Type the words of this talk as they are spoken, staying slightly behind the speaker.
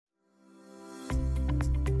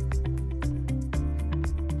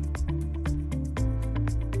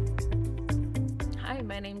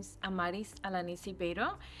name's Amaris Alanis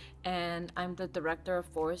Ribeiro, and I'm the Director of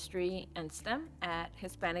Forestry and STEM at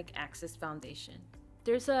Hispanic Access Foundation.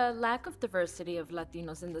 There's a lack of diversity of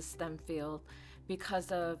Latinos in the STEM field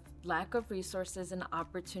because of lack of resources and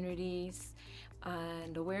opportunities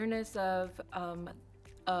and awareness of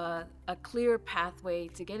a clear pathway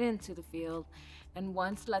to get into the field. And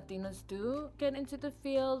once Latinos do get into the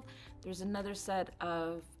field, there's another set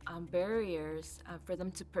of barriers for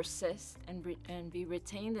them to persist and be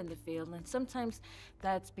retained in the field. And sometimes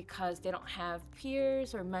that's because they don't have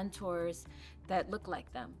peers or mentors that look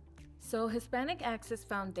like them. So Hispanic Access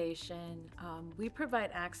Foundation, we provide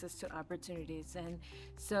access to opportunities. And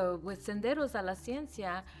so with Senderos a la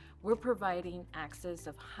Ciencia, we're providing access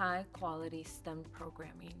of high quality STEM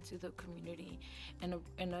programming to the community,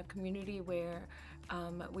 in a community where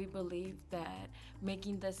we believe that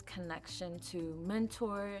making this connection to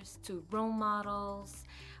mentors, to role models,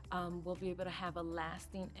 we'll be able to have a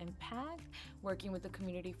lasting impact, working with the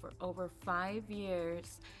community for over 5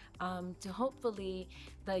 years to hopefully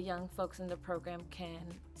the young folks in the program can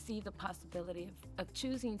see the possibility of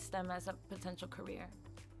choosing STEM as a potential career.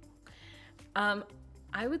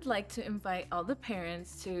 I would like to invite all the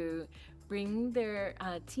parents to bring their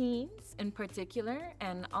teens in particular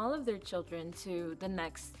and all of their children to the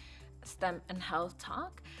next STEM and Health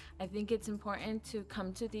Talk. I think it's important to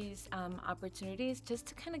come to these opportunities just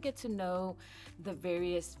to kind of get to know the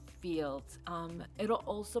various fields. It'll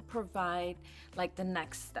also provide like the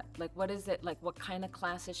next step, like what is it, like what kind of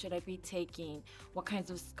classes should I be taking, what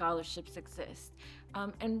kinds of scholarships exist,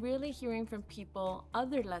 and really hearing from people,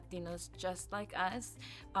 other Latinos just like us,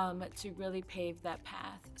 to really pave that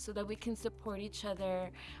path so that we can support each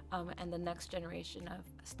other and the next generation of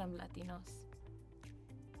STEM Latinos.